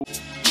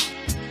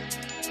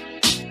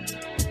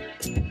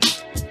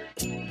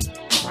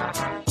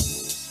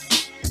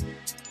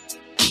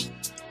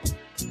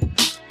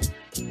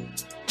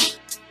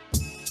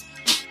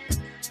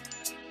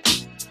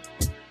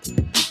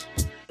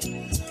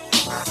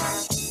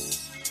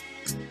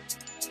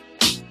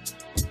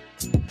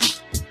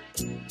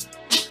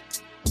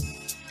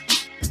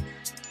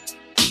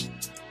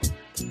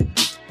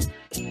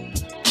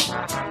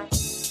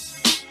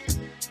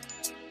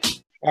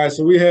All right,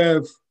 so we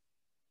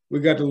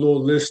got the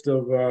little list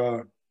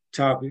of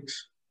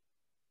topics.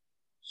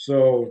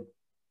 So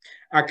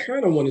I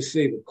kind of want to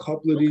save a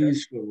couple of Okay.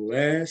 these for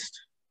last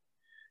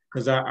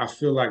because I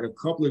feel like a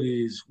couple of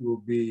these will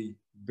be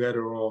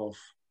better off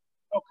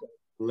Okay.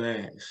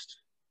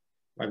 last.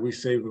 Like we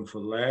save them for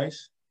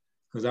last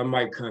because I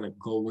might kind of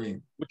go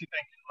in. What you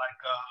think?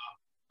 Like,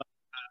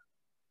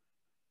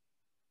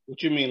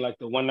 what you mean, like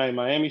the one night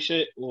Miami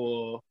shit,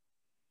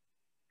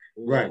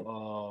 Right,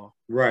 the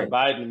right,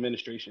 Biden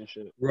administration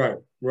shit? right.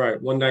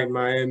 One night in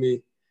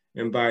Miami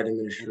and Biden Okay.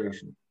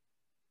 administration.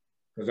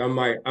 Because I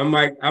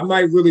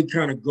might really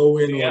kind of go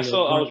in Yeah, I on the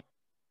saw. I one. was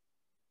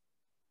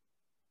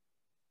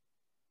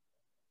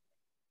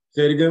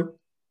Say it again.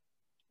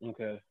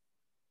 okay.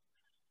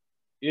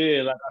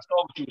 Yeah, like I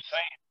saw what you were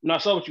saying. No, I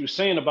saw what you were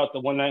saying about the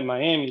one night in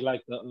Miami,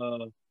 like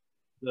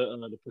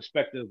the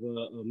perspective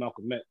of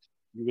Malcolm X.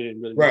 You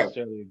didn't really Right.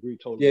 necessarily agree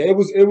totally Yeah,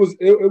 with.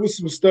 it was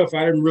some stuff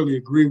I didn't really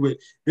agree with.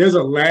 There's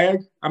a lag.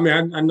 I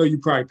mean, I know you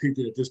probably peaked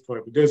it at this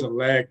point, but there's a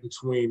lag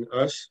between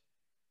us.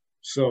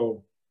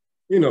 So,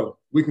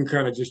 we can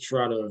kind of just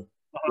try to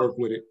work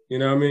with it. You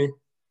know what I mean?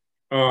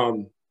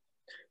 Um,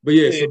 but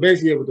yeah, Yeah. so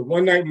basically with the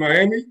one night in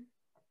Miami,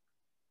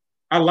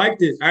 I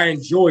liked it. I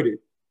enjoyed it.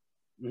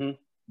 Mm-hmm.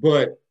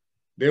 But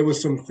there were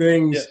some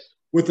things Yes.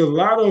 with a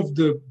lot of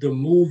the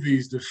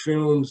movies, the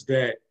films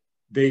that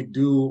they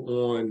do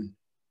on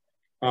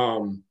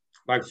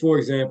like for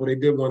example, they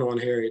did one on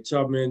Harriet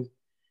Tubman.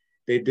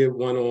 They did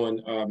one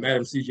on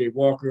Madam C.J.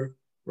 Walker,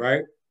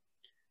 right?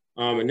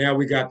 And now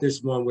we got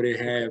this one where they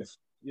have Okay.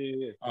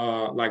 Yeah.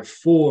 Yeah. like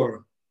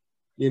four,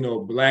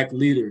 black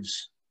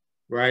leaders,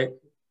 right,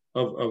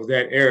 of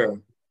that era.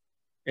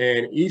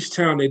 And each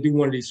time they do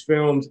one of these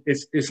films,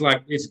 it's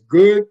like it's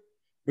good,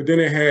 but then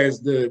it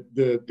has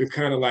the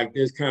kind of like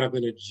there's kind of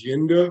an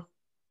agenda.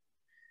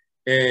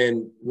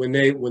 And when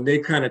they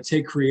kind of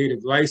take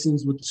creative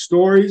license with the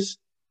stories,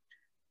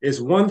 it's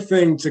one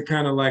thing to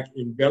kind of like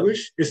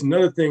embellish. It's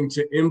another thing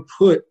to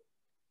input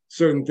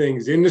certain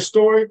things in the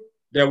story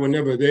that were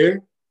never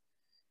there.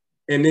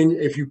 And then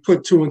if you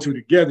put two and two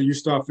together, you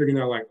start figuring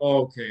out like,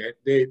 oh, okay,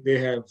 they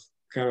have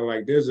kind of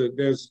like there's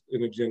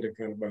an agenda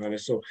kind of behind it.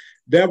 So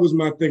that was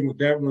my thing with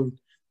that one.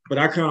 But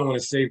I kind of want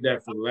to save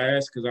that for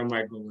last because I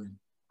might go in.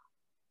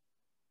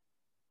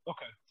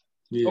 Okay.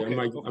 Yeah, I Okay.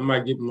 might I Okay.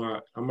 might give my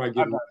I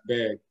got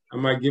bag. I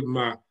might give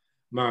my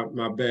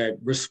bag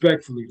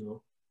respectfully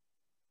though.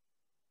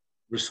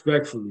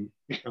 Respectfully,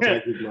 I it.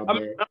 might give my I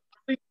mean,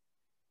 bag.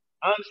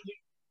 honestly,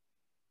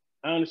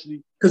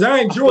 honestly, Because I I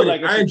feel enjoyed it.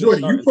 like it's I a good enjoyed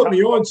it. You starting put topic.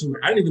 me on to it.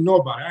 I didn't even know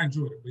about it. I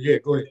enjoyed it. But yeah,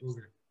 go ahead. Go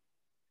ahead.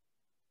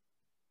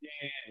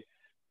 Yeah.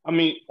 I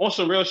mean, on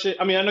some real shit.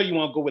 I mean, I know you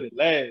want to go with it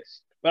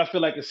last, but I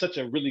feel like it's such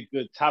a really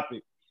good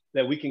topic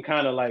that we can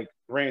kind of like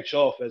branch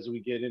off as we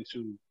get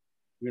into,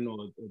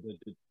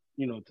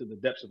 to the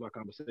depths of our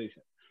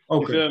conversation. You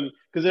Okay. feel me?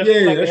 Because I Yeah, feel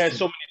yeah, like it that's has true.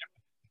 so many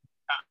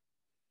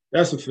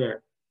That's a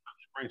fact.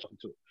 branch off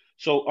to it.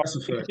 So, That's a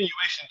in fact.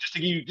 continuation, just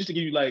to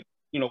give you like,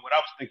 what I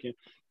was thinking.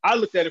 I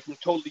looked at it from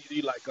totally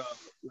like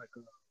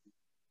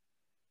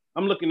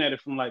I'm looking at it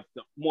from like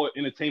the more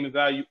entertainment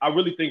value.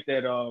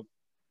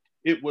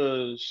 It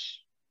was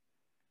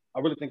I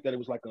really think that it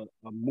was like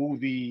a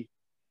movie.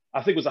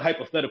 I think it was a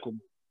hypothetical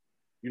movie.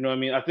 You know what I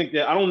mean? I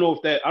don't know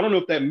if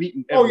that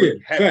meeting Oh ever yeah,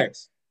 really happened.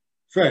 facts.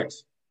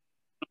 Facts.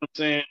 You know what I'm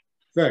saying?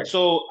 Facts.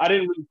 So I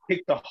didn't really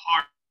take to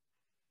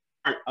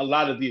heart a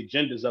lot of the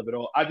agendas of it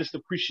all. I just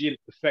appreciated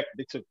the fact that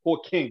they took four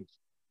kings.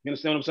 You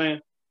understand what I'm saying?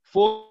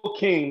 Four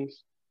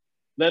kings,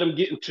 let them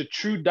get into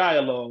true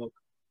dialogue.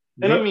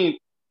 And I Yep. mean,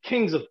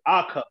 kings of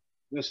our cup.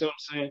 You understand what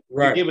I'm saying? They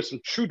Right. gave us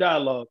some true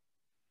dialogue,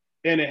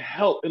 and it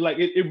helped. It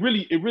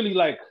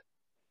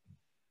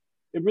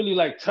really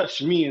like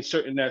touched me in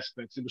certain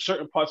aspects. There were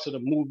certain parts of the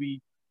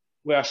movie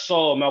where I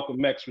saw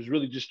Malcolm X was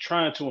really just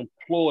trying to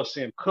implore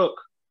Sam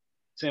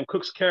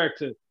Cooke's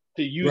character,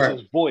 to use Right.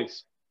 his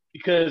voice,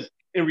 because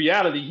in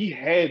reality he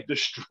had the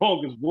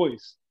strongest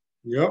voice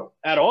Yep.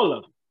 at all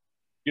of them.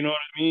 You know what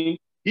I mean?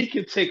 He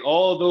could take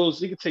all those.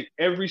 He could take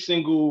every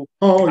single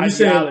Oh,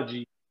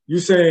 ideology. you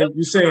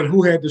saying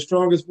who had the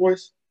strongest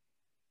voice?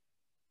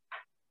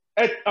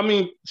 I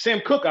mean,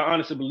 Sam Cooke, I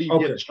honestly believe he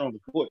had Okay. the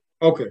strongest voice.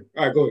 Okay.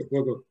 All right, go ahead.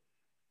 Go.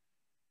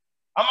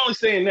 I'm only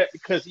saying that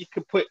because he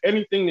could put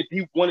anything that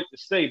he wanted to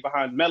say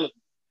behind melody,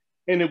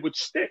 and it would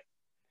stick.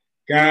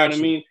 You know what I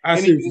Gotcha. mean? I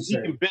And see what you're he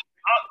can saying. bend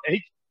out,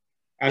 and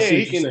I see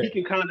what you're he saying.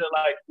 can kind of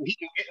like he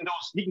can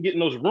get in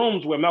those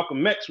rooms where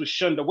Malcolm X was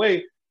shunned away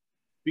Right.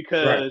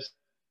 because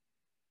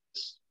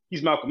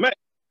he's Malcolm X.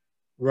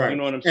 You Right.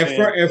 know what I'm At, saying?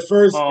 fir- at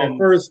first, at Um,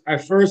 first,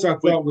 at first, I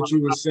with thought what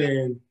you were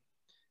saying.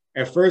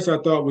 At first, I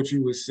thought what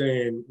you were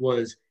saying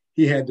was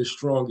he had the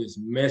strongest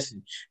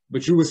message,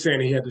 but you were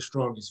saying he had the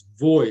strongest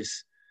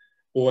voice,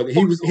 or that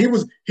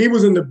he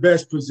was in the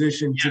best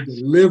position to yes,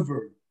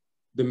 deliver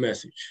the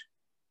message.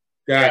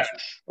 yes, Gotcha.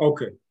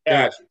 Okay.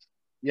 yes, Gotcha.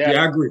 yes,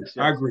 Yeah, I agree. yes,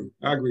 I yes. agree.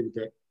 I agree with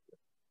that.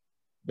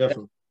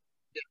 Definitely.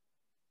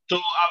 So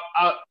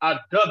I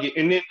dug it,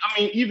 and then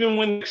I mean, even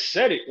when they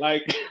said it,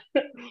 like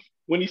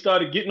when he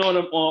started getting on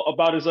him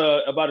about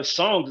his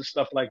songs and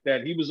stuff like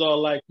that, he was all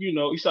like, you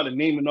know, he started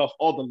naming off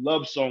all the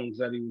love songs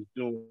that he was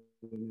doing.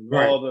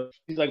 Right.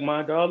 He's like,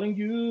 my darling,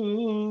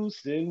 you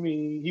send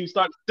me. He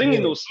started singing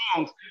Yeah. those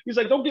songs. He's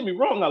like, don't get me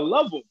wrong, I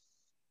love them,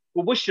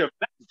 but what's your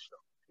message?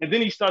 And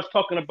then he starts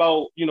talking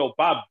about, you know,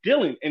 Bob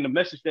Dylan and the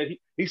message that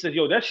he said,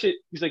 yo, that shit.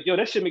 He's like, yo,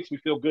 that shit makes me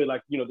feel good.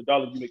 Like, you know, the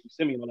darling, you make me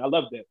send me. And I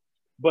love that.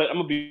 But I'm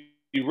gonna be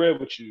real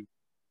with you.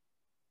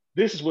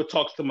 This is what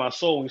talks to my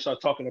soul when you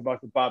start talking about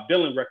the Bob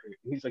Dylan record.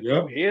 And he's like,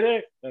 Yep. you hear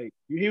that? Like,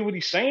 you hear what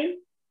he's saying?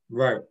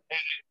 Right. And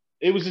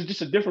it was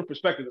just a different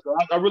perspective. So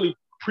I really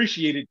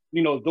appreciated,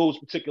 you know, those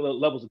particular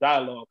levels of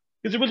dialogue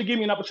because it really gave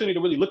me an opportunity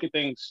to really look at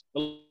things a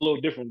little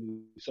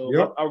differently. So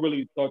Yep. I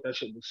really thought that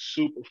shit was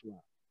super fly.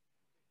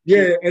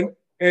 Yeah, and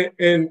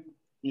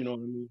you know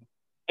what I mean?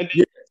 And then,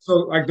 yeah, so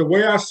like the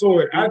way I saw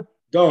it, I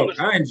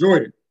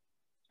enjoyed it.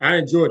 I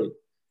enjoyed it.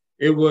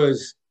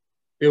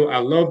 I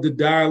love the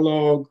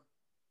dialogue.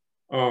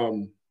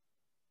 I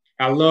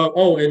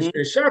love,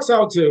 and shouts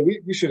out to,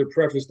 we should have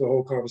prefaced the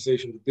whole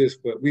conversation with this,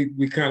 but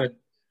we kind of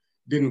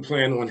didn't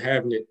plan on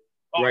having it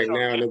right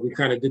now, and then we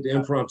kind of did the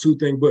impromptu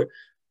thing. But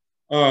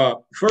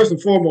first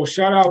and foremost,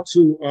 shout out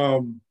to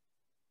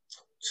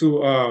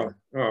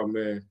oh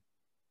man,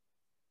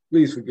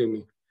 please forgive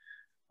me.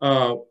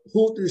 So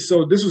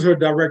this was her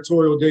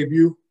directorial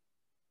debut.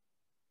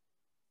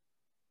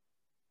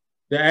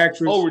 The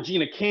actress. Oh,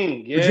 Regina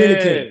King.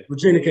 Yeah.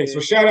 Regina King.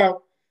 So shout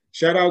out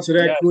to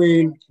that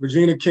queen,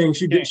 Regina King.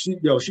 She did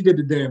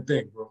the damn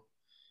thing, bro.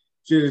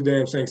 She did the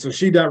damn thing. So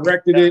she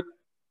directed it,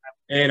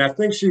 and I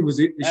think she was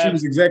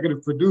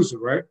executive producer,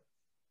 right?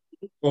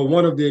 Or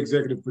one of the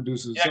executive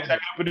producers. Yeah,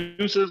 executive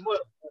producer as well.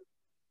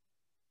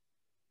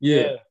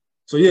 Yeah.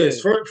 So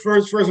yes,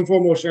 first and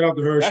foremost, shout out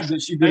to her.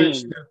 She did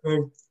that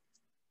thing.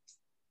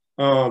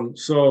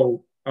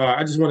 So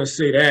I just want to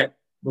say that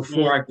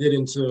before I get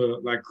into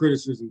like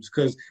criticisms,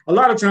 because a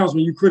lot of times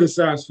when you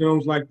criticize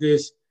films like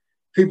this,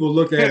 people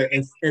look at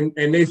it and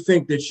they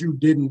think that you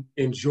didn't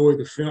enjoy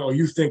the film, or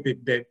you think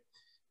that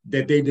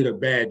they did a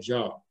bad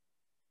job.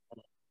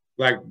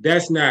 Like,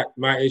 that's not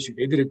my issue.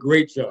 They did a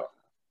great job.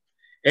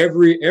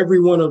 Every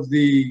one of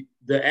the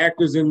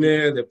actors in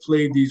there that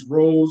played these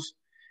roles,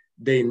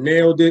 they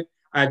nailed it.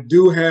 I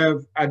do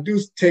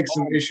take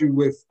some issue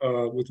with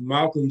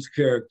Malcolm's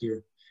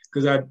character,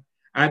 because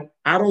I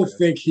don't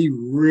think he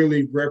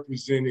really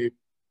represented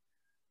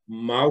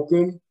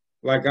Malcolm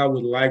like I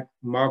would like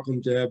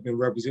Malcolm to have been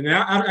represented.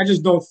 I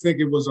just don't think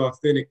it was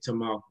authentic to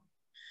Malcolm.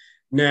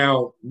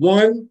 Now,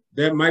 one,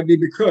 that might be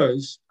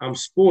because I'm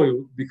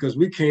spoiled, because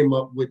we came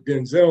up with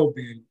Denzel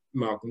being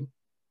Malcolm,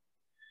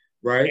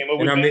 right?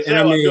 And I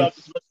mean,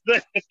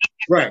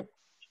 right.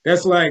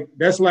 That's like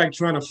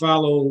trying to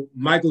follow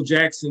Michael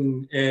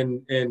Jackson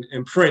and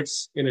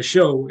Prince in a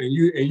show, and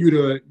you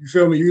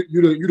feel me?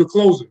 You the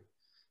closer,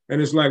 and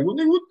it's like, well,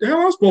 what the hell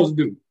am I supposed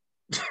to do?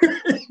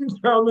 You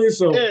know what I mean?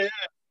 So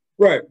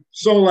right.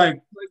 So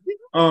like,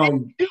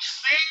 you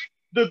see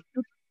the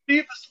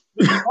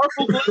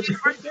sparkle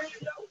glitch right there,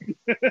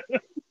 yo?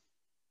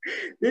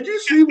 Did you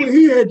see what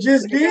he had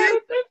just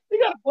did? He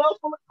got a glove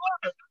full of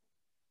gloves.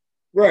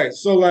 Right.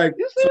 So like,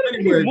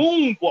 anyway,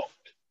 moonwalk.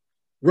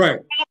 Right.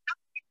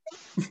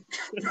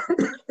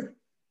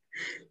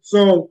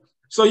 So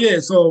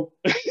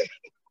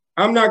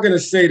I'm not gonna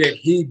say that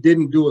he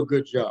didn't do a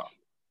good job.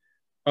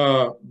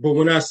 But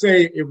when I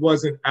say it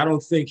wasn't, I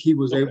don't think he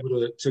was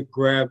able to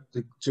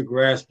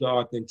grasp the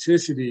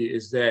authenticity,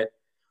 is that,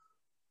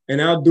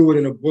 and I'll do it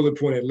in a bullet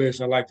pointed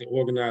list. I like to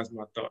organize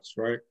my thoughts,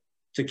 right?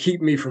 To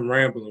keep me from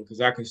rambling,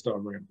 because I can start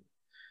rambling.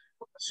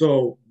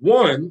 So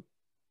one,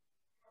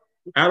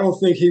 I don't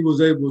think he was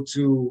able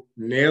to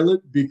nail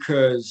it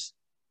because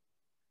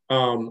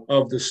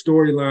of the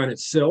storyline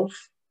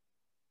itself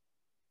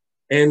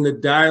and the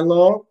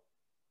dialogue.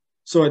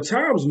 So at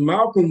times,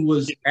 Malcolm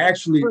was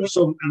actually,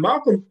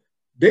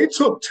 they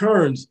took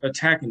turns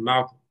attacking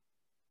Malcolm.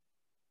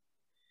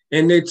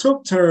 And they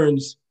took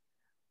turns,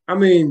 I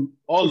mean,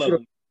 all of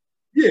them.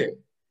 Yeah.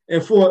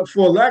 And for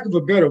lack of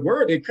a better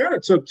word, they kind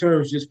of took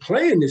turns just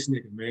playing this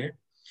nigga, man.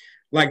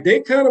 Like,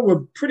 they kind of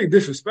were pretty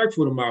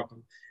disrespectful to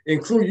Malcolm.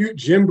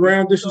 Jim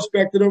Brown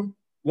disrespected him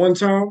one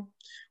time.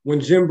 When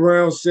Jim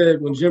Brown,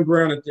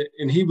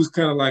 and he was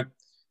kind of like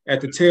at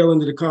the tail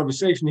end of the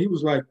conversation, he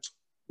was like,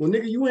 well,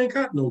 nigga, you ain't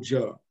got no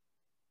job.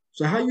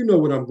 So how you know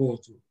what I'm going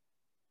through?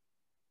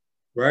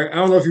 Right? I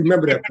don't know if you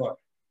remember that part.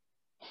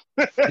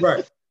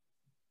 Right.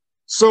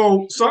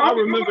 So I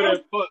remember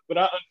that part, but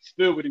I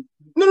understood what he.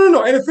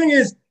 No. And the thing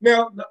is,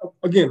 now,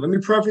 again, let me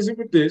preface it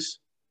with this.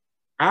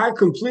 I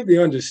completely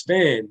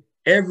understand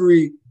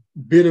every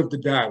bit of the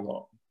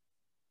dialogue.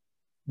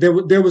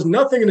 There was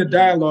nothing in the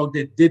dialogue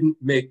that didn't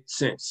make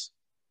sense,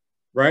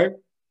 right?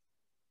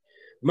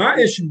 My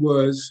issue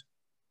was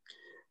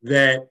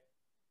that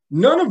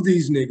none of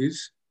these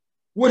niggas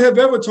would have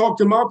ever talked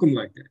to Malcolm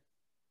like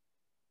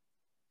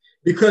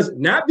that.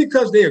 Not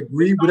because they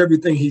agreed with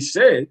everything he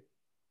said,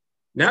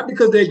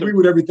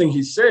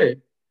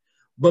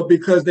 but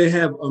because they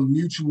have a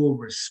mutual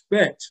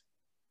respect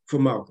for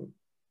Malcolm.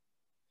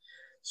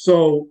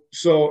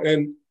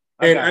 And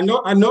I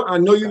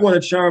know you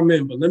want to chime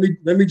in, but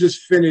let me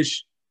just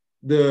finish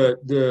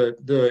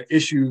the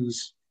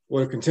issues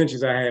or the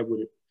contentions I had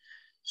with it.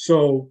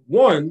 So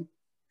one,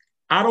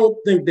 I don't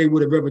think they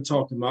would have ever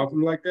talked to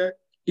Malcolm like that.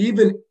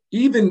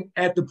 Even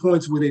at the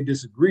points where they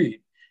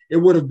disagreed, it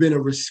would have been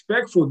a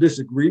respectful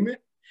disagreement,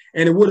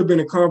 and it would have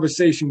been a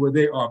conversation where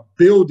they are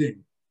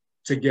building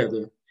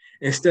together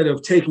instead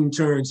of taking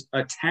turns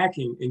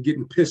attacking and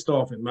getting pissed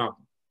off at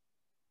Malcolm.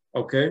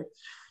 Okay?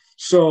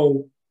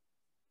 So,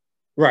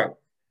 right.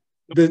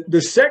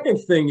 The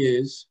second thing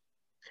is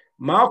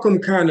Malcolm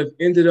kind of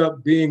ended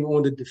up being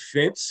on the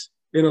defense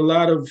in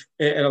at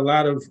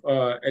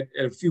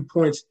a few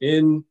points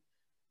in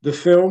the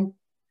film,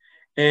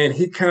 and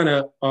he kind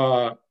of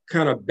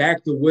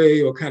backed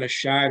away or kind of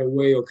shied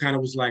away or kind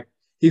of was like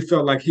he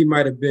felt like he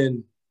might have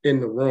been in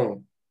the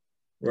wrong,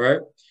 right?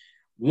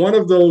 One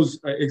of those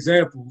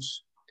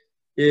examples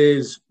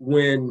is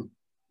when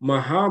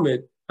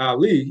Muhammad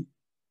Ali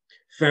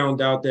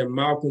found out that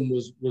Malcolm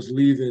was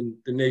leaving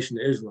the Nation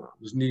of Islam,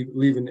 was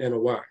leaving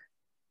NOI,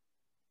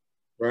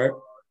 right?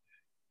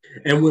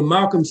 And when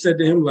Malcolm said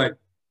to him, like,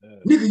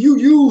 nigga, you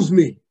use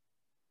me,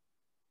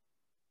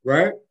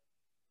 right?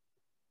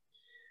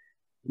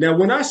 Now,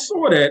 when I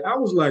saw that, I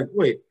was like,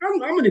 wait, I'm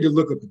gonna need to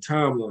look up the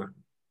timeline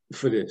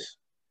for this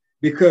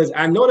because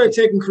I know they're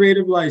taking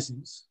creative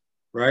license,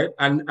 right?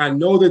 I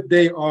know that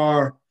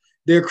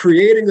they're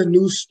creating a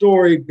new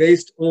story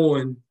based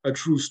on a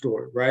true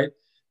story, right?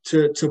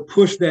 To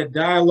push that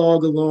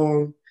dialogue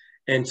along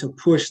and to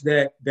push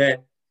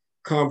that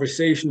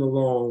conversation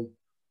along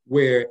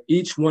where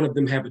each one of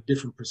them have a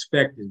different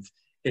perspective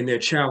and they're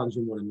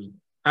challenging one another.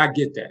 I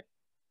get that.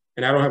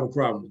 And I don't have a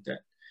problem with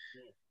that.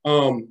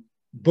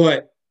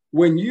 But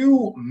when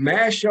you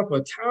mash up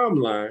a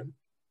timeline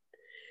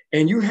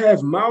and you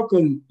have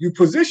Malcolm, you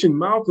position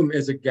Malcolm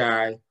as a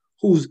guy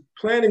who's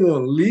planning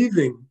on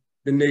leaving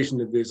the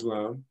Nation of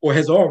Islam or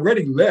has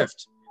already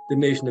left the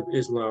Nation of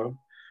Islam,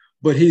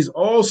 but he's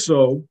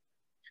also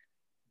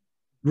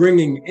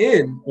bringing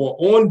in or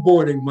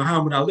onboarding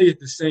Muhammad Ali at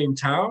the same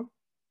time.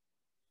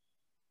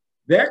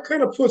 That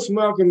kind of puts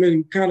Malcolm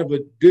in kind of a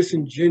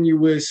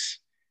disingenuous,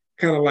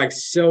 kind of like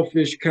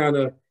selfish kind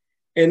of,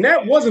 and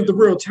that wasn't the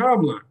real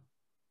timeline.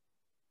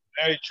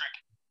 Very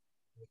tricky.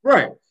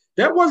 Right.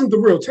 That wasn't the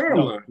real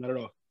timeline. No, not at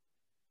all.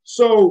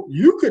 So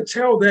you could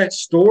tell that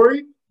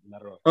story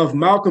of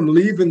Malcolm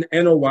leaving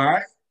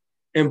NOI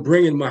and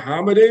bringing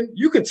Muhammad in.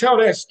 You could tell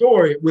that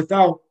story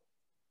without,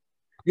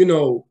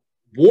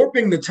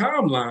 warping the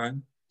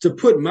timeline to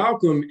put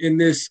Malcolm in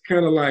this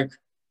kind of like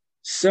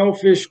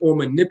selfish or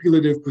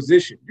manipulative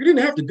position. You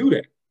didn't have to do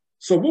that.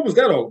 So what was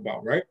that all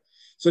about, right?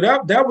 So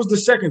that was the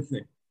second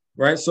thing,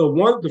 right? So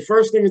the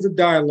first thing is the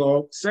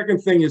dialogue.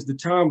 Second thing is the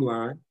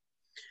timeline.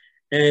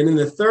 And then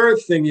the third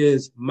thing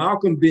is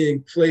Malcolm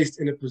being placed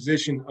in a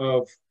position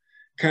of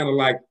kind of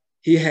like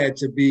he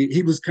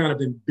was kind of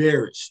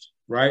embarrassed,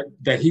 right?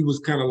 That he was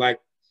kind of like,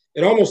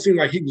 it almost seemed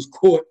like he was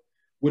caught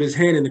with his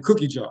hand in the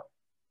cookie jar,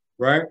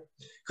 right?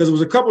 Because it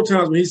was a couple of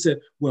times when he said,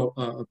 well,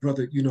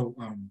 brother,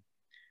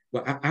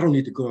 well, I don't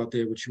need to go out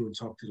there with you and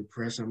talk to the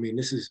press. I mean,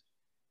 this is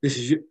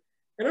you.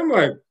 And I'm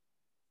like,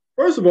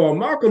 first of all,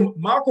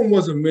 Malcolm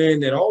was a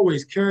man that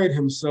always carried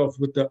himself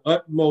with the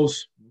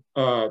utmost,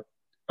 what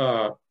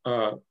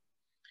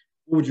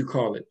would you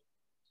call it?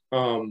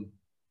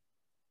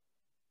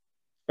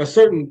 A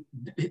certain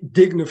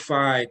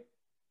dignified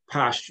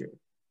posture,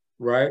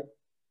 right?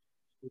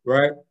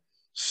 Right.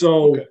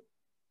 So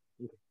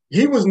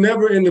he was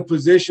never in the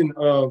position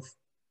of,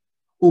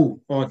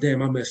 oh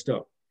damn, I messed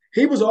up.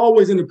 He was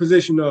always in the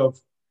position of,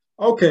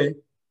 okay,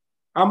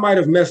 I might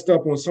have messed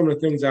up on some of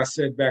the things I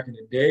said back in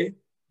the day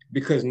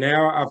because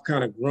now I've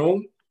kind of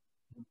grown,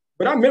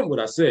 but I meant what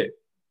I said,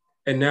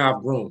 and now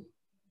I've grown.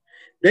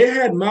 They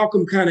had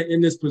Malcolm kind of in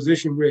this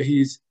position where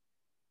he's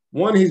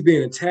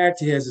being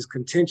attacked. He has this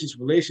contentious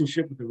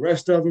relationship with the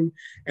rest of them.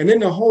 And then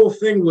the whole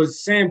thing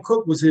was Sam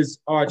Cooke was his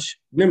arch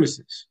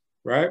nemesis,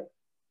 right?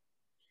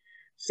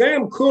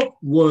 Sam Cooke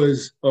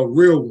was a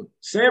real one.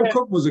 Sam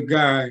Cooke was a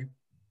guy,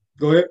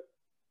 go ahead.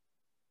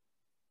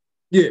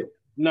 Yeah.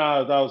 No,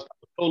 I was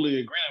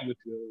totally agreeing with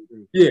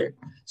you. Yeah.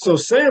 So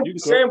Sam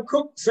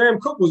Cooke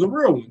was a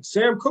real one.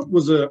 Sam Cooke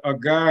was a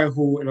guy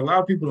who, and a lot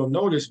of people don't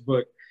know this,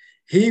 but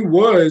he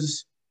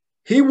was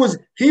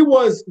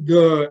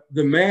the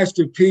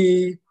Master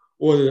P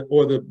or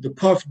the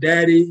Puff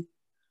Daddy,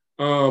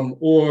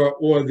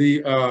 or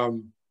the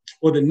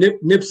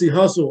Nipsey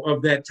Hussle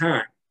of that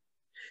time.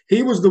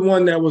 He was the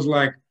one that was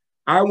like,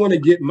 I want to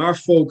get my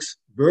folks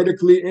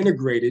vertically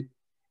integrated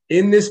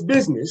in this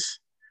business.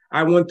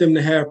 I want them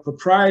to have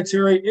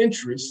proprietary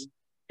interests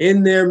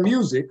in their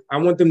music. I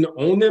want them to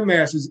own their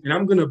masters, and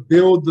I'm going to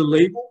build the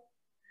label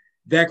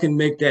that can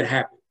make that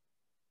happen,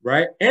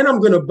 right? And I'm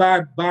going to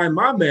buy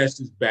my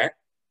masters back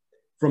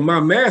from my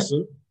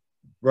master,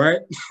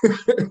 right?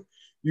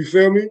 You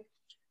feel me?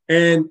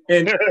 And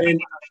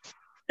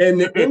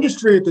the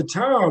industry at the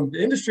time,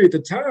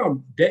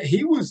 that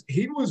he was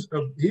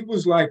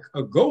like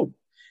a GOAT,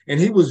 and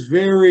he was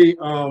very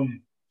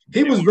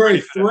He was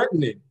very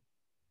threatening.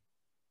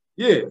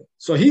 Yeah,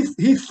 so he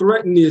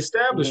threatened the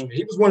establishment.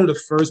 He was one of the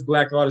first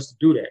black artists to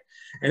do that,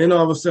 and then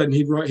all of a sudden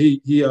he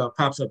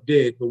pops up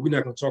dead. But we're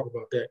not going to talk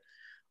about that.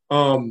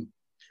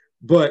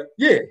 But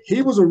yeah,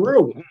 he was a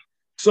real one.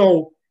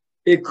 So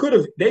they could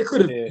have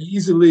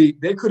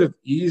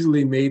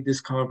easily made this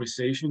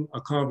conversation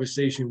a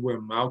conversation where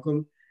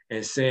Malcolm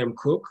and Sam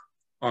Cooke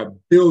are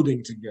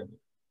building together,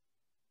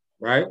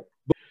 right?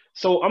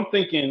 So I'm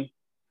thinking,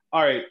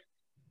 all right.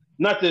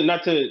 I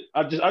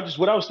just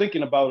what I was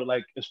thinking about it,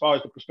 like as far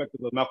as the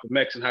perspective of Malcolm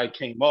X and how he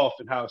came off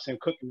and how Sam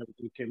Cooke and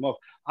everything came off,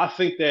 I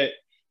think that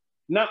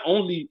not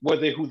only were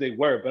they who they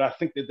were, but I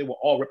think that they were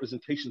all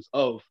representations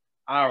of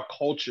our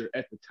culture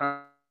at the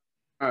time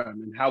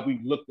and how we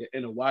looked at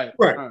NOI at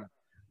the time.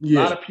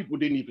 Yeah. A lot of people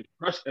didn't even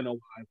trust NOI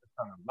at the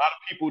time. A lot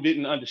of people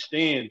didn't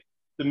understand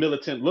the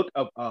militant look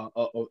of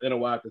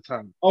NOI at the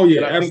time. Oh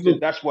yeah, and I think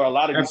that's where a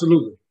lot of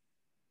absolutely.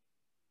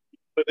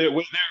 Where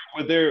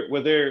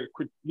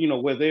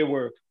they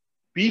were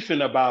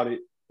beefing about it,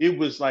 it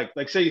was like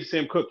say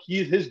Sam Cooke,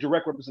 his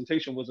direct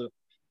representation was of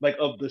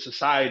the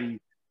society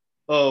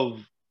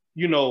of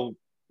the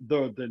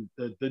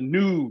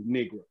new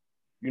Negro.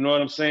 You know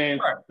what I'm saying?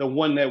 Right. The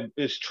one that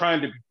is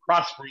trying to be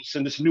prosperous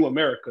in this new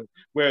America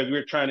where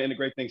we're trying to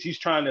integrate things. He's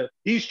trying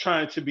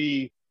to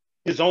be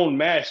his own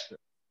master.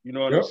 You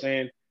know what I'm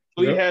saying?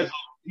 So he has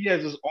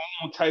his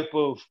own type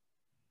of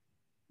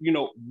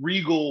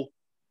regal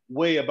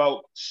way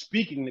about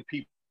speaking to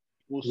people.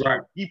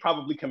 So he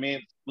probably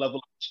commands a level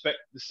of respect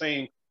the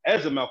same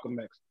as a Malcolm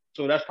X.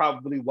 So that's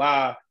probably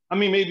why. I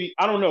mean, maybe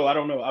I don't know.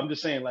 I'm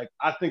just saying, like,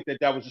 I think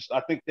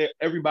that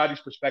everybody's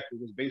perspective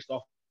was based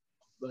off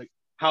like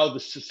how the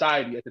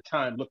society at the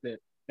time looked at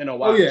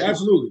NOI. Oh yeah,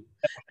 absolutely.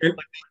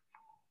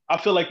 I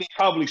feel like they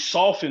probably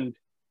softened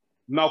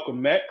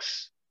Malcolm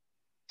X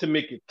to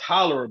make it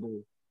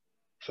tolerable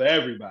for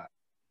everybody.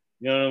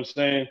 You know what I'm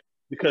saying?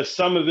 Because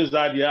some of his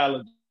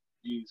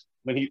ideologies,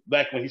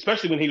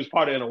 especially when he was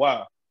part of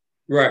NOI,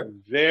 right?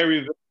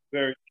 Very,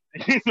 very,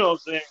 you know what I'm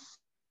saying?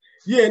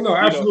 Yeah, no,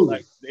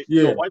 absolutely.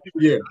 White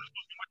people, you know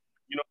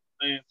what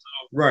I'm saying? So,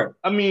 right.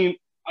 I mean,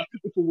 I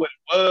took it for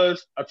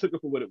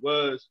what it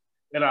was.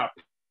 And I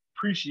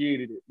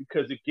appreciated it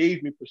because it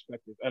gave me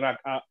perspective. And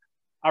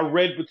I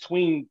read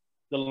between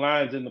the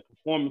lines in the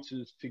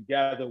performances to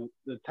gather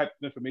the type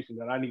of information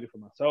that I needed for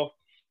myself.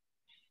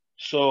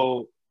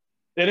 So,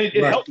 and it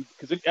helped me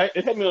because it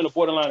had me on the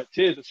borderline of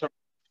tears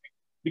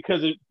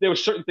because there were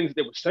certain things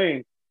they were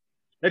saying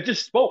that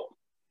just spoke.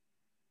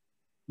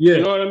 Yeah.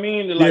 You know what I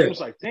mean? It was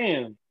like,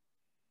 damn,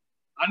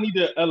 I need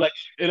to and I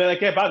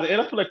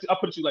feel like I'll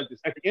put it to you like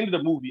this. At the end of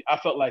the movie, I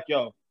felt like,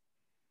 yo,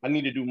 I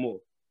need to do more.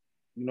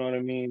 You know what I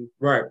mean?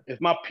 Right. If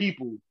my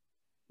people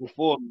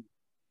before me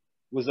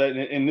was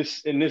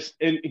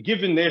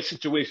given their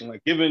situation,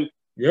 like given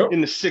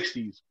in the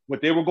 60s,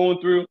 what they were going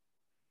through,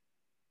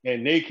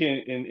 and they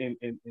can and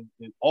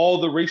all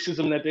the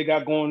racism that they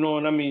got going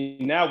on. I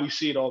mean, now we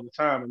see it all the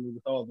time. I mean,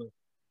 with all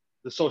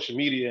the social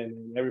media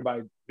and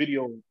everybody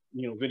videoing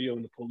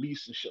the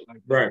police and shit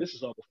like that. Right. This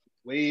is all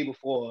way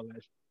before all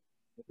that.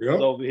 Yep.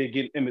 It's over here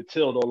getting Emmett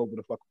Till all over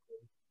the fucking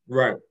place.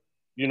 Right.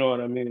 You know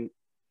what I mean?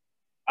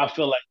 I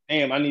feel like,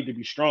 damn, I need to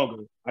be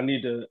stronger. I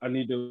need to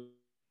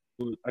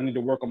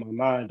work on my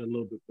mind a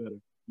little bit better.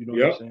 You know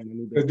what I'm saying? I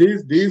need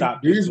to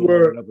stop these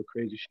were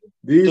crazy shit.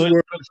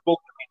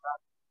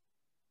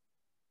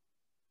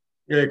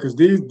 Because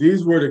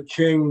these were the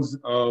kings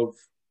of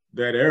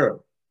that era,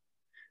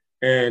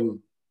 and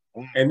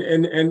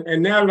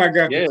now that I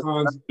got the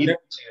cons,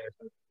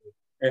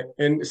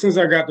 and since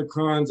I got the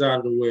cons out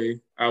of the way,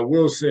 I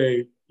will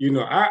say,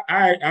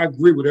 I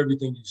agree with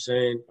everything you're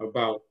saying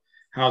about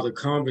how the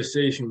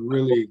conversation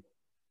really,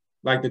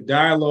 like the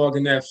dialogue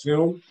in that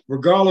film,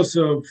 regardless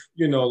of,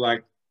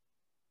 like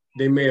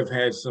they may have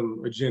had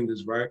some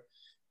agendas, right?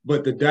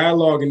 But the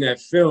dialogue in that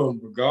film,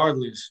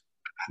 regardless,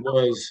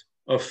 was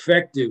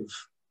effective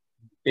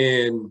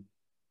in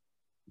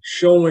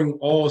showing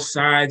all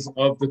sides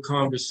of the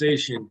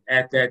conversation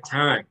at that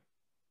time,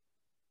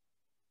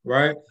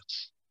 right?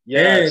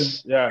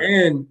 Yes,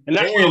 and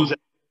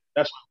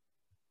that's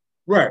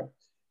right.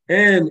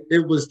 And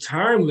it was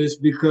timeless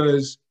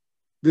because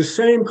the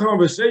same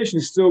conversation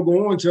is still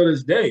going on till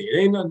this day. It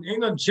ain't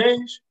nothing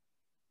changed.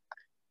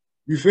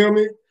 You feel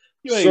me?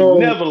 You ain't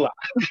never lie.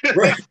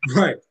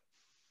 right.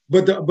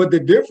 But the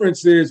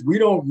difference is we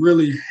don't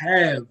really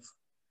have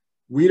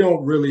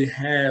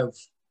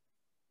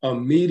a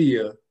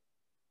media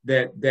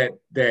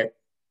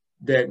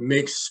that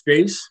makes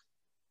space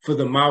for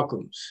the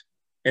Malcolms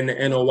and the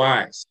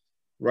NOIs,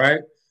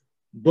 right?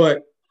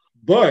 But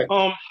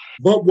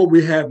what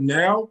we have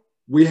now,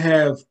 we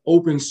have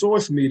open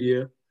source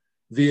media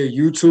via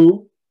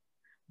YouTube,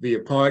 via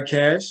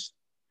podcasts,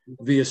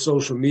 via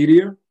social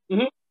media,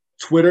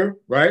 Twitter,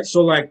 right?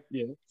 So like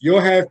you'll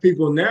have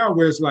people now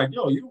where it's like,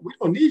 yo, we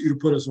don't need you to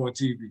put us on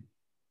TV.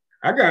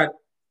 I got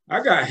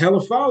hella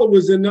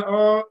followers in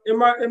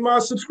my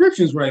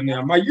subscriptions right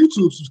now. My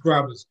YouTube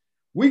subscribers,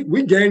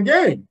 we gang.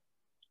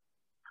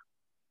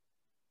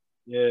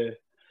 Yeah.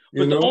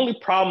 You the know? only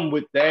problem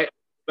with that,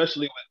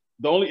 especially with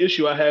the only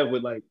issue I have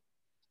with like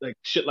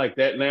shit like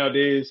that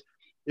nowadays,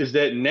 is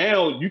that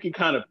now you can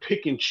kind of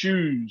pick and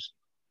choose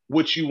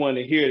what you want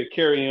to hear to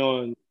carry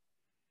on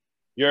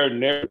your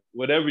narrative,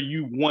 whatever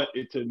you want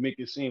it to make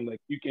it seem like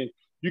you can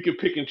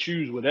pick and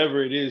choose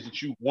whatever it is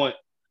that you want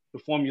to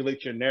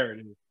formulate your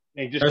narrative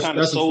and just kind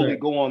of solely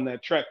go on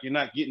that track. You're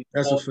not getting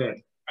that's all a fact.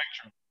 that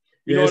spectrum.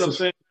 You know what I'm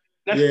saying?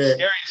 That's the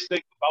scariest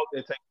thing about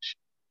that type of shit.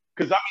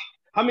 Because I mean,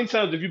 how many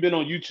times have you been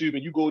on YouTube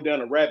and you go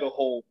down a rabbit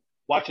hole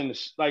watching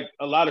this, like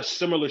a lot of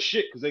similar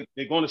shit, because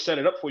they're going to set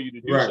it up for you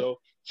to do so.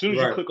 As soon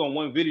as you click on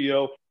one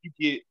video, you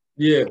get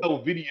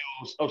 12 videos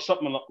of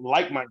something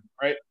like-minded,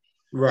 right?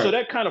 Right. So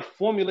that kind of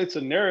formulates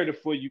a narrative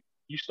for you.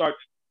 You start,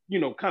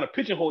 kind of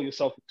pigeonhole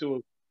yourself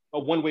into a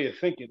one way of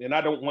thinking. And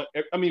I don't want,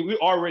 I mean, we're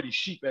already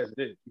sheep as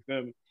it is. You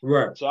feel me?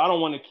 Right. So I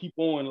don't want to keep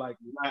on like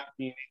not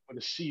being able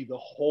to see the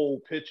whole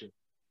picture.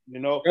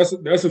 That's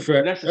a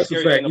fact. That's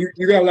a fact.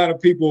 You got a lot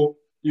of people.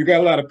 You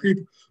got a lot of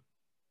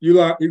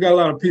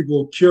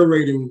people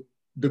curating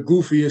the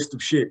goofiest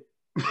of shit.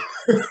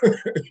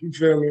 You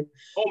feel me?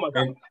 Oh my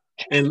God.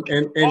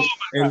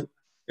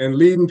 And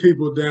leading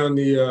people down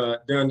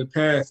the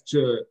path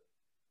to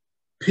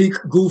peak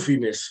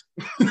goofiness.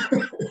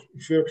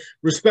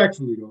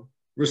 Respectfully, though.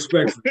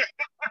 Respectfully.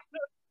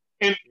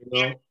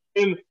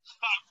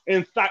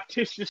 and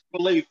factitious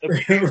belief.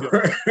 Right.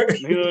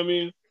 You know what I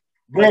mean?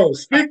 Bro,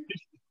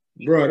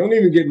 don't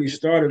even get me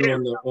started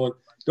on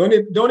don't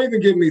even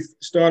get me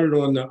started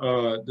on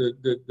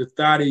the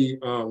Thotty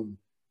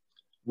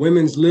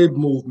women's lib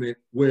movement,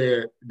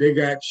 where they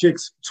got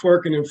chicks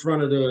twerking in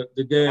front of the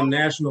damn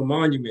national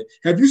monument.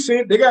 Have you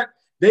seen? They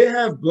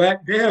have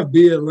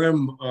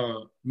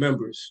BLM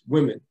members,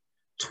 women,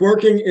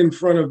 twerking in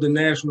front of the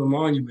national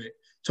monument,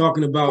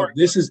 talking about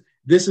this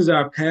is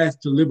our path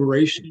to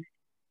liberation.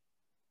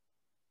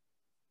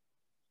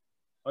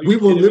 We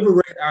will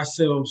liberate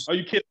ourselves. Are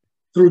you kidding?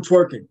 Through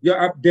twerking. Yeah,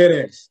 I'm dead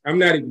ass. I'm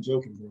not even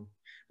joking, bro.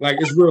 Like,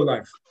 it's real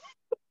life.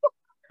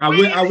 I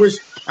wish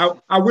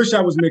I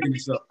was making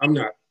this up. I'm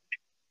not.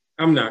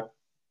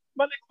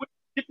 But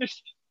get this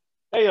shit.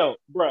 Hey yo,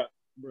 bruh.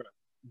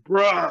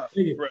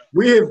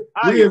 We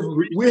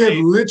have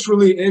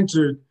literally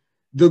entered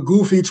the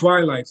goofy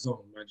twilight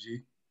zone, my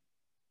G.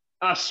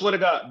 I swear to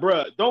God,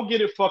 bruh, don't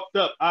get it fucked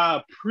up. I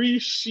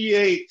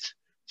appreciate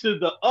to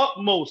the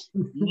utmost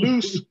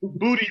loose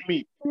booty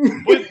meat,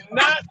 but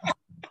not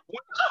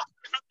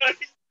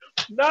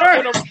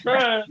when I'm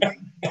trying.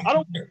 I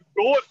don't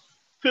want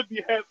to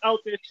be out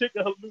there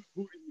shaking her loose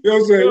booty. You know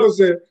what I'm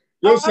saying?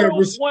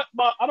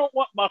 I don't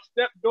want my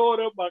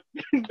stepdaughter, nobody.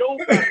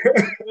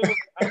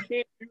 I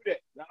can't do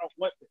that. I don't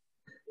want that.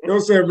 You know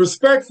what I'm saying?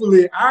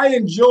 Respectfully, I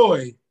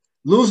enjoy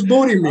loose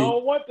booty meat. I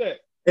don't want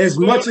that as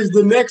much as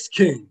the next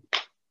king.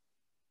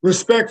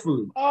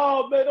 Respectfully.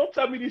 Oh man, don't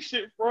tell me this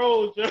shit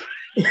froze.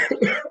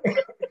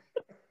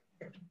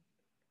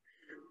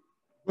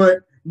 But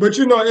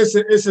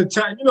it's a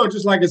time,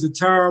 just like it's a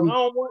time. I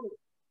don't want it.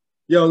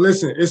 Yo,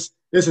 listen, it's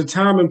a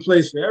time and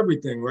place for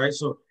everything, right?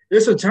 So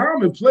it's a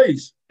time and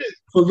place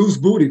for loose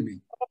booty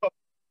meat.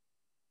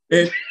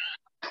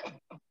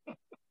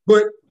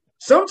 But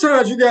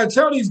sometimes you gotta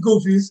tell these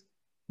goofies,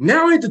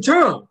 now ain't the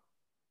time.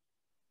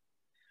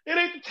 It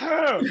ain't the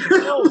time.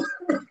 No,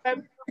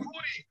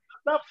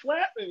 stop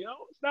flapping, yo.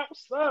 It's not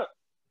what's up.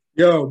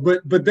 Yo,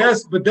 but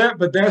that's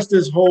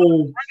this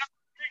whole.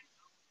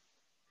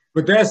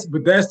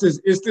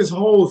 It's this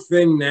whole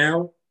thing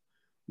now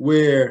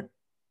where,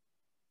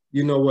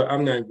 you know what,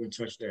 I'm not even going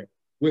to touch that.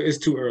 It's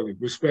too early.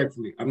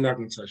 Respectfully, I'm not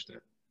going to touch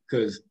that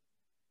because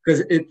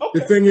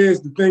the thing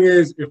is,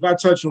 if I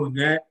touch on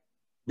that,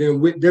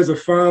 then there's a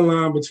fine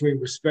line between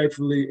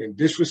respectfully and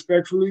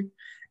disrespectfully,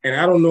 and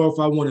I don't know if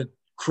I want to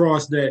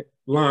cross that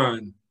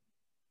line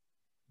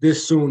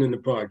this soon in the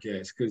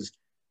podcast because,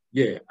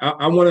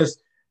 I want us,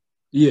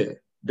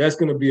 that's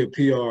going to be a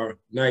PR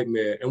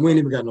nightmare, and we ain't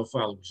even got no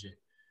followers yet.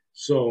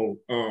 So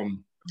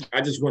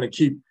I just want to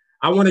keep,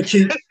 I want to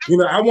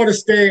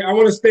stay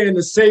in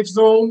the safe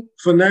zone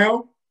for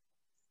now.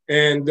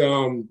 And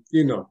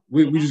we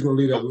just gonna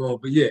leave that alone.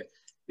 But yeah,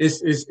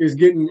 it's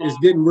getting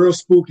real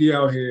spooky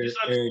out here.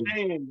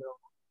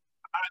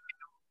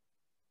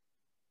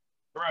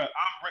 Bro, I'm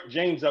Rick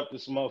James up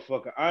this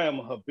motherfucker. I am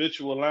a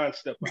habitual line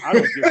stepper. I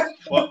don't give a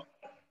fuck.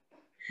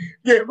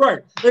 Yeah,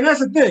 right. And that's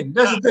the thing. And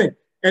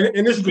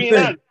this is the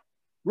thing.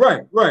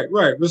 Right.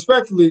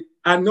 Respectfully,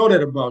 I know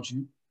that about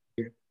you.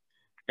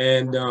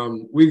 And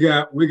we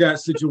got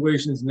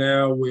situations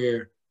now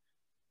where,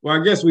 well,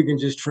 I guess we can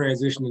just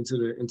transition into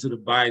the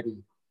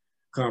Biden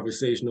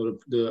conversation or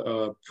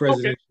the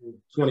presidential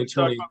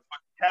 2020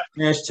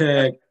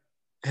 hashtag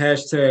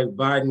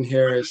Biden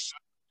Harris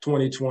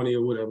 2020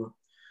 or whatever.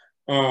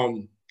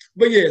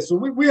 But yeah, so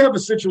we have a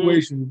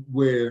situation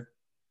where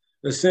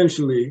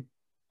essentially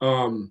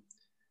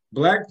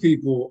Black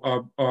people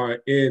are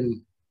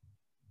in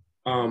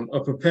a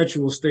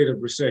perpetual state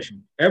of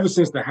recession ever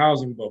since the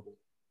housing bubble.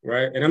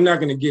 Right. And I'm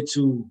not going to get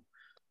too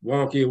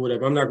wonky or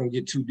whatever. I'm not going to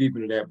get too deep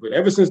into that. But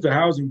ever since the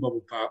housing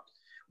bubble popped,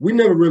 we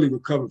never really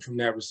recovered from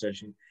that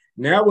recession.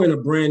 Now we're in a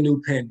brand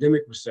new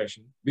pandemic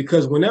recession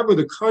because whenever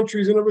the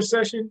country's in a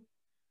recession,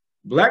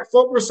 Black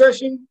folk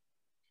recession,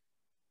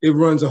 it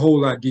runs a whole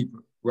lot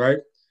deeper, right?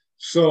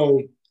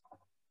 So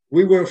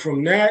we went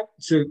from that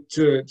to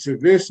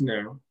this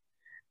now,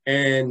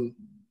 and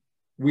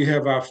we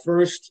have our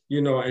first,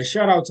 and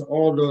shout out to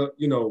all the,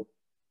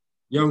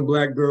 young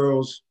Black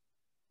girls,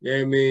 you know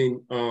what I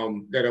mean,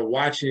 that are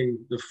watching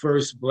the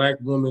first Black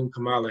woman,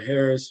 Kamala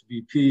Harris,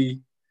 VP,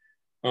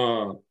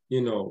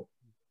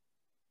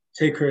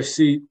 take her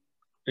seat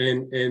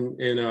in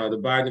the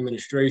Biden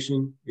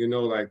administration,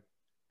 like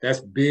that's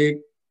big,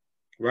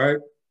 right?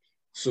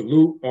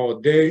 Salute all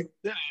day.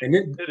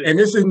 And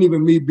this isn't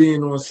even me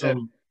being on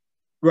some,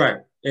 right.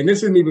 And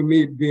this isn't even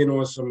me being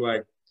on some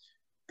like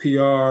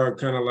PR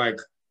kind of like,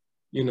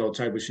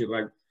 type of shit.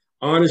 Like,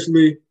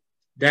 honestly,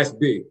 that's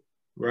big,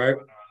 right?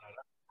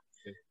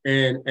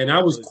 And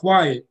I was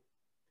quiet.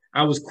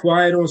 I was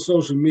quiet on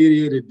social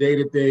media the day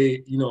that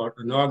they,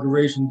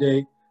 inauguration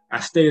day. I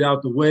stayed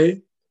out the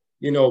way,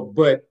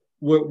 but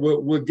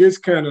what gets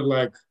kind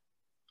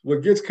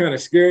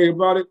of scary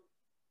about it,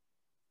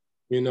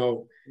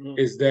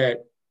 is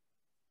that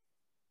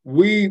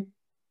we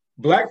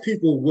Black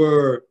people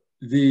were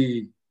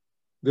the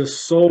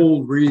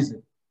sole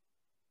reason.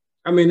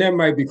 I mean, that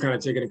might be kind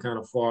of taking it kind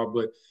of far,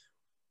 but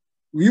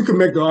you can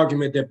make the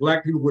argument that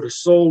Black people were the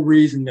sole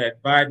reason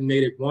that Biden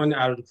made it 1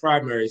 out of the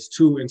primaries,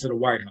 2 into the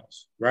White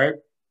House, right?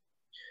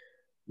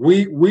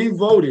 We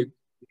voted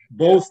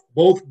both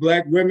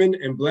Black women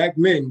and Black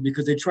men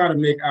because they try to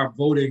make our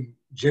voting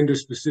gender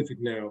specific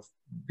now,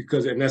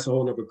 and that's a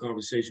whole nother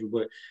conversation,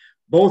 but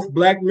both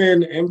Black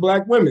men and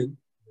Black women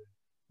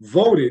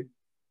voted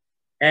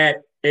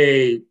at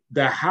the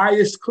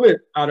highest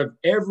clip out of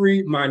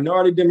every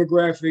minority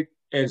demographic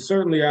and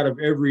certainly out of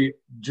every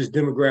just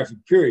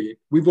demographic period.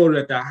 We voted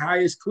at the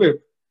highest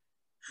clip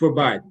for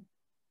Biden,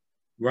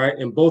 right?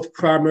 In both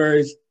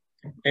primaries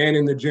and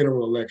in the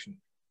general election.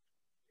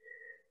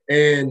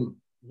 And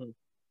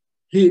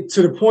he,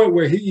 to the point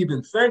where he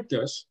even thanked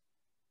us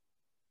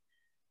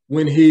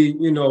when he,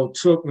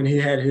 when he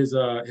had his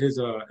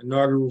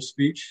inaugural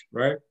speech,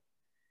 right?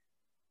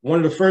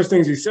 One of the first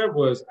things he said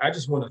was, "I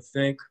just want to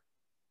thank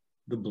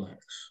the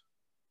Blacks.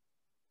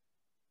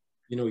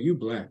 You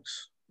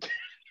Blacks.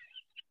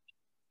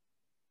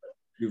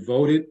 You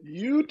voted.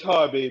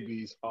 Utah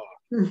babies are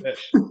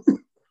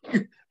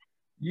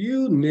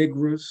You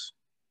niggers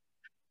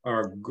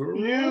are great.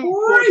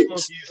 You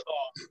monkeys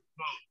are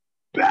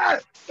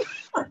best.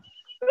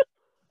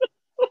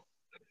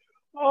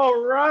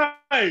 All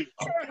right.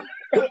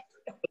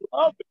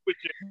 Love it with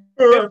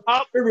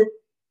you.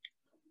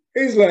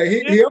 He's like,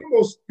 he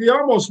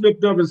almost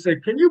slipped up and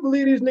said, "Can you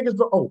believe these niggas?"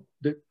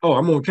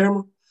 I'm on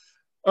camera.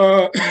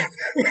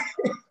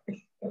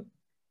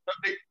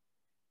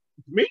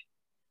 Me?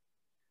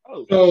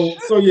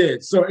 So yeah.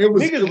 So it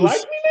was. Niggas it was,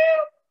 like me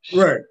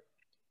now, right?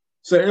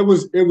 So it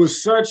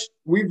was such.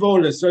 We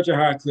voted at such a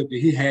high clip that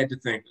he had to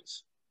thank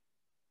us.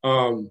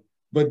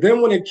 But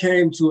then when it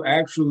came to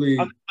actually,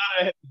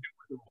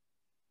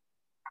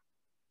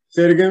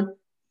 say it again.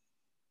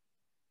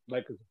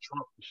 Like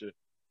Trump and shit.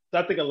 So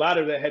I think a lot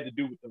of that had to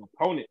do with the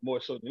opponent more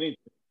so than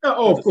anything.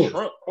 Oh, of course,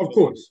 Trump, of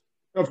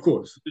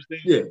course.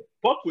 Yeah.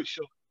 Fuck with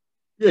Sean.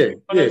 Yeah,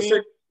 yeah,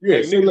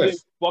 say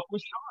less. Fuck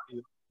with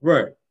Sean.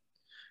 Right.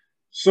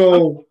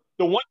 So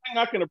the one thing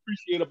I can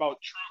appreciate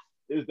about Trump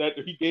is that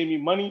he gave me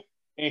money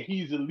and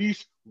he's at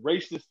least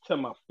racist to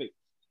my face.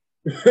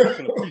 I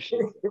can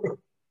appreciate that.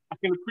 I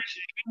can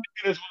appreciate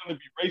anything that's going to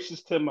be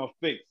racist to my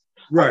face.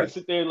 Right. I can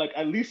sit there like,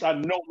 at least I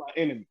know my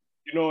enemy.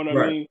 You know what I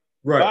mean?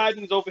 Right.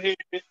 Biden's over here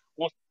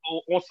on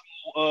some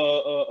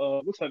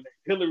what's her name?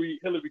 Hillary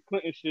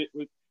Clinton shit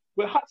with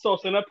hot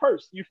sauce in her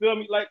purse. You feel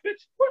me? Like,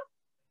 bitch, what?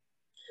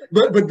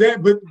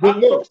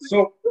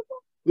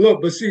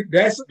 But see,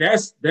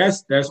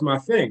 that's my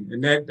thing.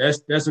 And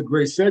that's a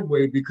great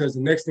segue, because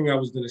the next thing I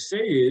was gonna say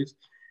is,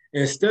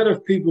 instead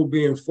of people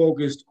being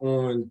focused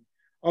on,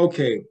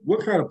 okay,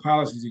 what kind of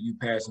policies are you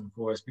passing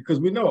for us? Because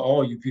we know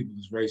all you people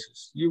is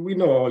racist. We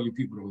know all you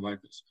people don't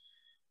like us.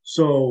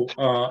 So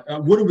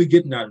what are we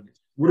getting out of this?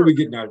 What are we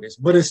getting out of this?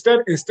 But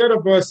instead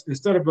of us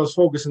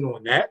focusing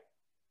on that,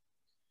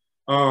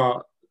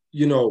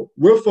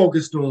 we're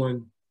focused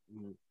on.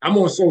 I'm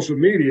on social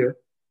media,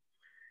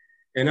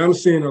 and I'm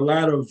seeing a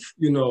lot of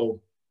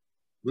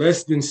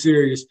less than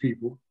serious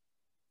people.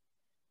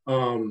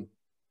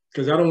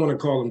 Because I don't want to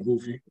call them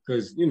goofy,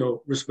 because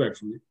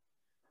respectfully.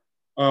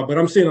 But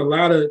I'm seeing a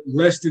lot of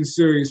less than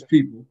serious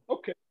people.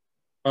 Okay.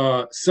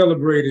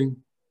 Celebrating.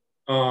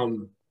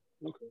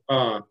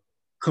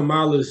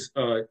 Kamala's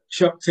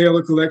Chuck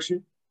Taylor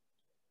collection.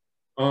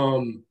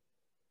 I'm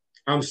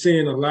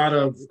seeing a lot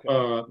of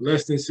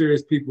less than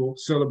serious people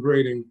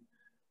celebrating,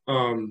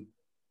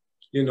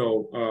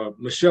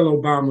 Michelle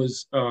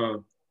Obama's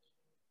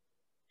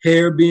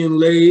hair being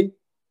laid.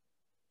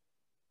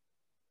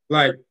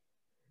 Like,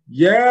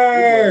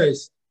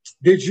 yes,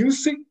 did you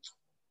see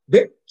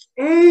that?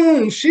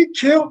 She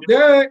killed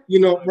that,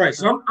 right?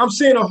 So I'm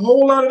seeing a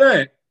whole lot of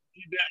that.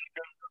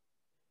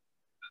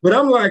 But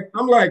I'm like,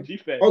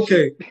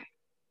 okay.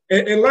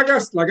 And like I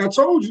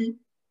told you,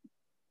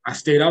 I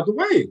stayed out the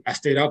way.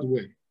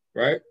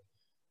 Right.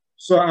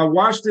 So I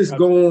watched this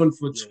go on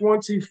for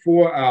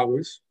 24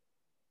 hours.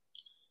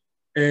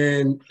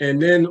 And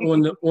then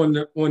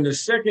on the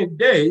second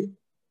day,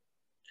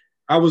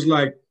 I was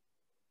like,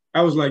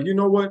 you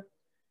know what?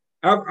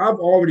 I've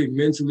already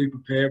mentally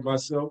prepared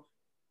myself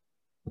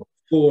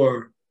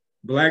for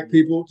Black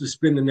people to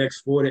spend the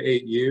next 4 to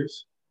 8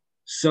 years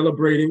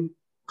celebrating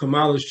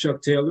Kamala's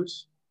Chuck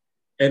Taylors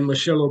and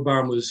Michelle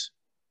Obama's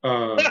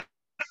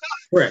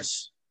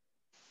press,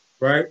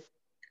 right?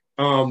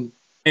 And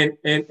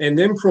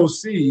then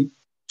proceed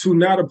to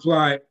not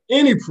apply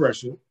any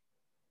pressure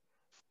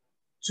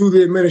to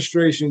the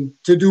administration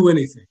to do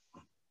anything.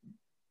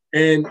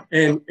 And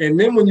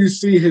then when you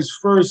see his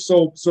first,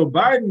 so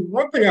Biden,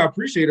 one thing I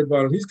appreciate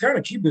about him, he's kind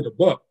of keeping it a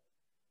buck.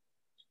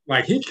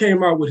 Like he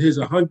came out with his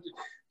 100,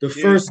 the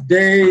first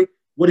day,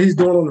 what he's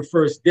doing on the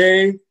first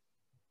day,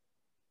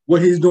 what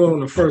he's doing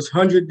on the first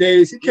 100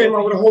 days. He came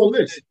out with a whole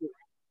list.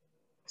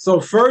 So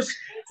first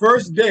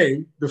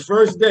day, the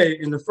first day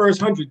in the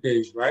first 100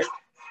 days, right?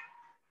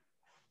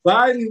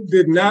 Biden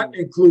did not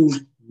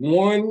include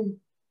one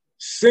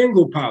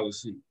single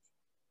policy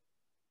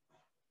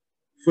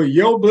for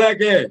your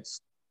Black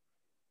ass.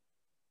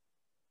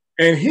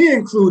 And he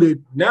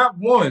included not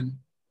one,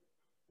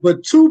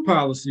 but 2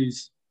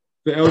 policies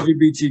for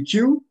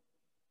LGBTQ.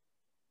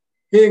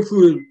 He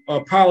included a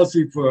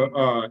policy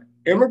for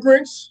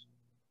immigrants,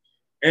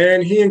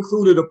 and he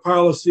included a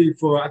policy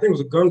for, I think it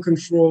was a gun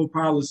control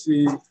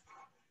policy,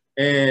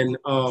 and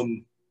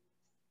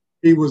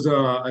he was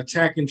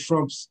attacking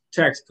Trump's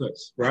tax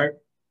cuts, right?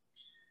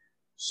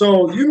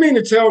 So you mean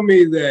to tell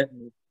me that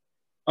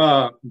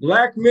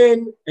Black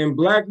men and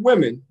Black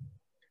women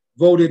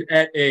voted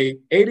at a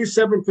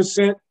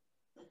 87%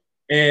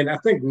 and I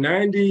think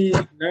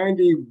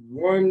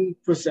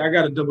 91%, I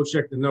got to double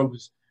check the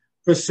numbers,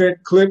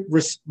 percent click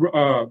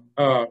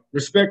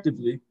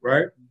respectively,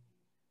 right?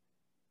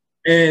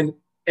 And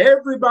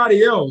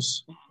everybody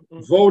else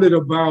voted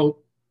about,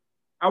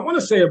 I want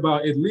to say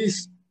about at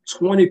least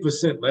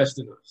 20% less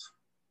than us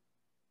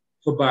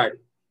for Biden.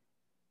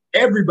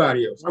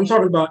 Everybody else. I'm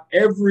talking about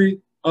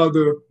every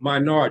other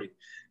minority.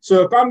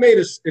 So if I made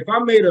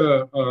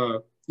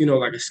a you know,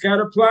 like a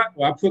scatter plot,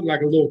 or I put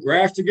like a little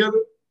graph together,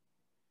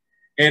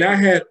 and I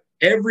had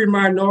every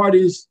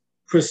minority's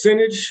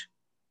percentage,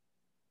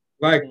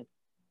 like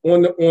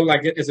on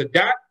like as a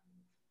dot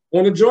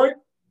on the joint,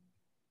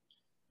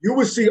 you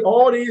would see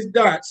all these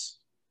dots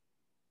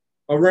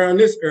around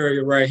this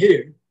area right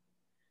here.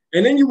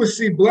 And then you would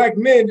see Black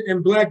men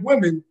and Black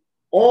women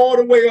all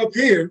the way up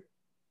here,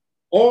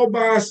 all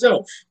by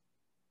itself.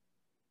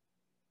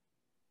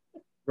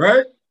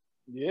 Right?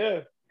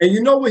 Yeah. And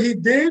you know what he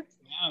did?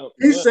 Wow.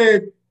 He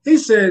said,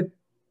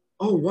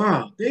 oh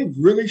wow, they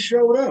really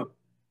showed up.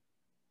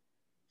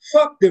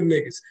 Fuck them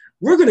niggas.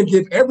 We're gonna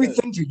give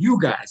everything to you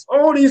guys.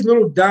 All these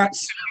little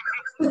dots,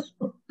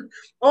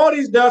 all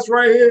these dots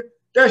right here,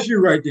 that's you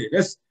right there.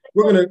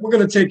 We're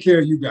gonna take care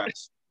of you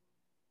guys.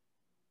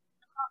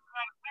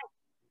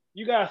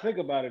 You gotta think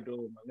about it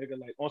though, my nigga.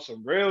 Like on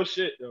some real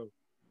shit though.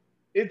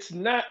 It's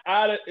not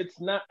out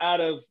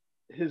of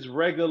his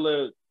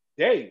regular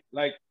day.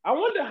 Like I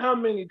wonder how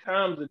many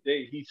times a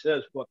day he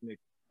says fuck nigga.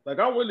 Like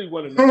I really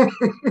want to know.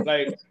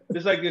 Like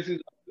it's like this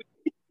is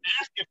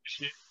asking for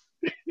shit.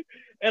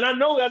 And I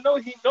know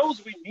he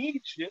knows we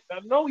need shit.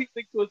 I know he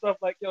thinks to himself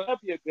like, yo, that'd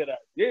be a good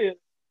idea.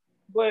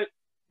 But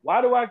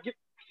why do I get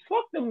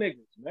fuck them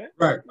niggas, man?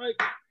 Right.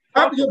 Like,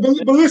 but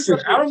listen,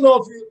 I don't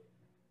know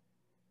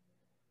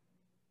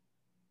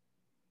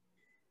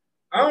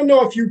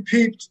if you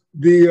peeped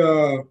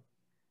the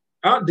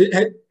have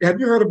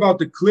you heard about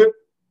the clip?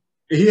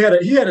 He had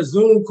a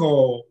Zoom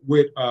call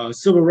with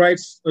civil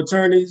rights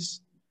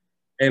attorneys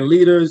and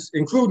leaders,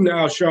 including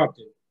Al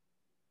Sharpton.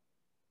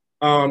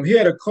 He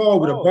had a call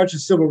with a bunch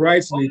of civil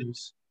rights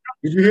leaders.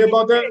 Did you hear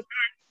about that?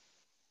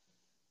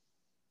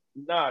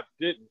 Nah,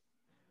 didn't.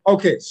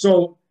 Okay,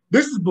 so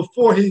this is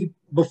before his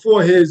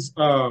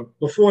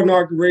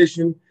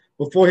inauguration,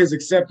 before his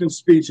acceptance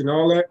speech and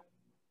all that.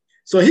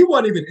 So he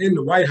wasn't even in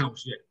the White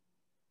House yet.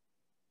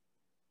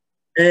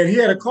 And he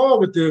had a call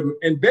with them,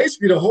 and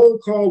basically the whole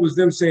call was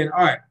them saying,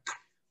 all right,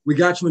 we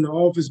got you in the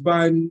office,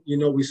 Biden, you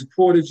know, we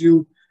supported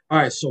you. All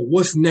right, so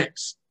what's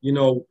next? You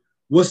know,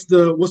 what's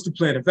the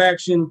plan of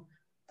action?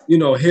 You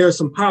know, here are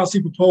some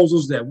policy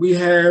proposals that we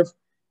have,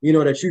 you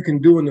know, that you can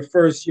do in the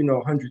first,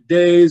 100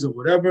 days or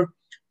whatever.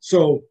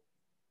 So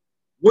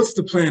what's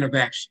the plan of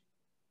action?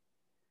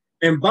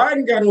 And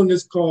Biden got on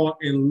this call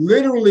and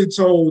literally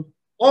told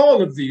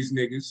all of these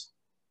niggas,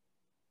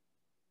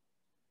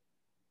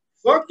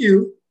 fuck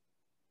you,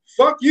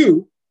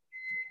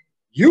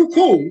 you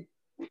cool,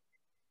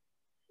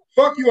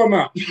 fuck you, I'm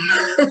out.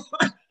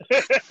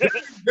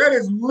 That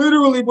is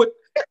literally what,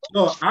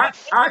 no, I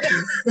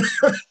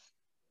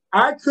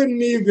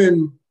couldn't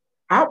even,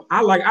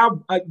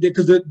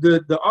 because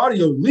the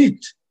audio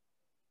leaked.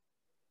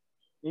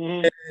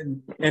 Mm-hmm.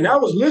 And I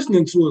was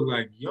listening to it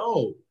like,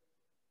 yo,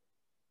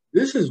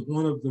 this is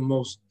one of the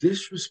most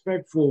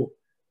disrespectful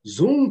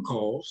Zoom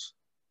calls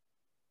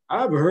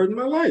I ever heard in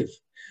my life.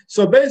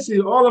 So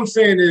basically, all I'm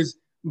saying is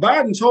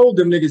Biden told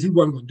them niggas he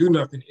wasn't going to do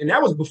nothing. And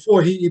that was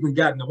before he even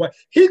got in the White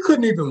House. He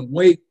couldn't even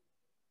wait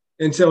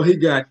until he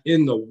got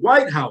in the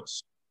White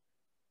House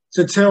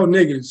to tell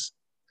niggas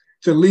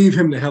to leave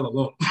him the hell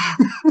alone.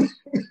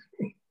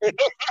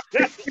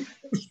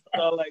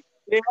 So like,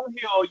 yeah, I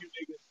hear all you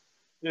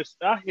niggas.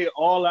 I hear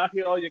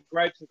all your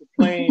gripes and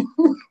complaints.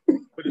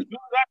 But as soon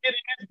as I get in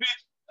this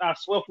bitch, I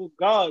swear for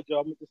God, y'all,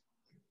 I'm gonna just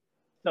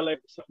tell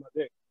everybody suck my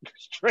dick.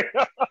 Straight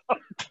up.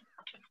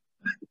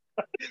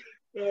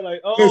 They're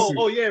like,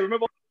 oh yeah,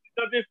 remember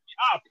this?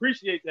 I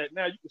appreciate that.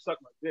 Now you can suck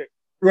my dick.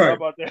 Right. How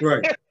about that?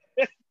 Right.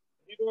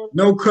 You know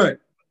no cut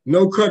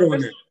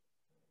on it.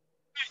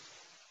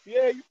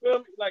 Yeah, you feel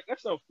me? Like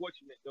that's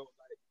unfortunate though.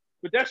 Like,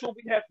 but that's what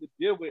we have to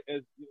deal with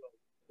as you know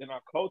in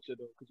our culture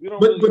though, because we don't.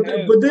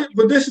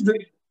 But this is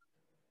the.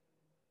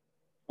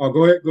 Oh,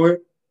 go ahead.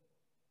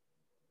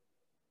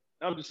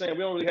 I'm just saying we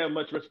don't really have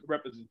much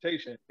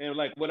representation, and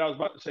like what I was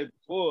about to say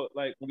before,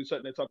 like when we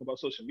started to talk about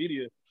social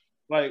media,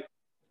 like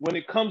when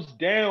it comes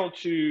down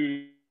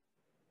to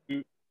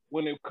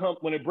when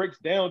it breaks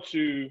down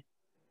to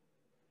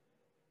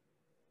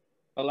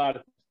a lot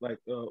of like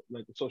the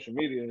social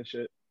media and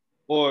shit,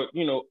 or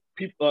you know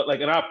people like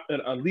in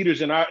our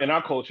leaders in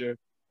our culture,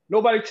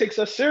 nobody takes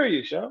us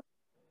serious, y'all.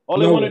 All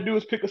they want to do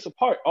is pick us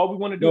apart. All we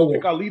want to do is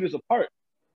pick our leaders apart.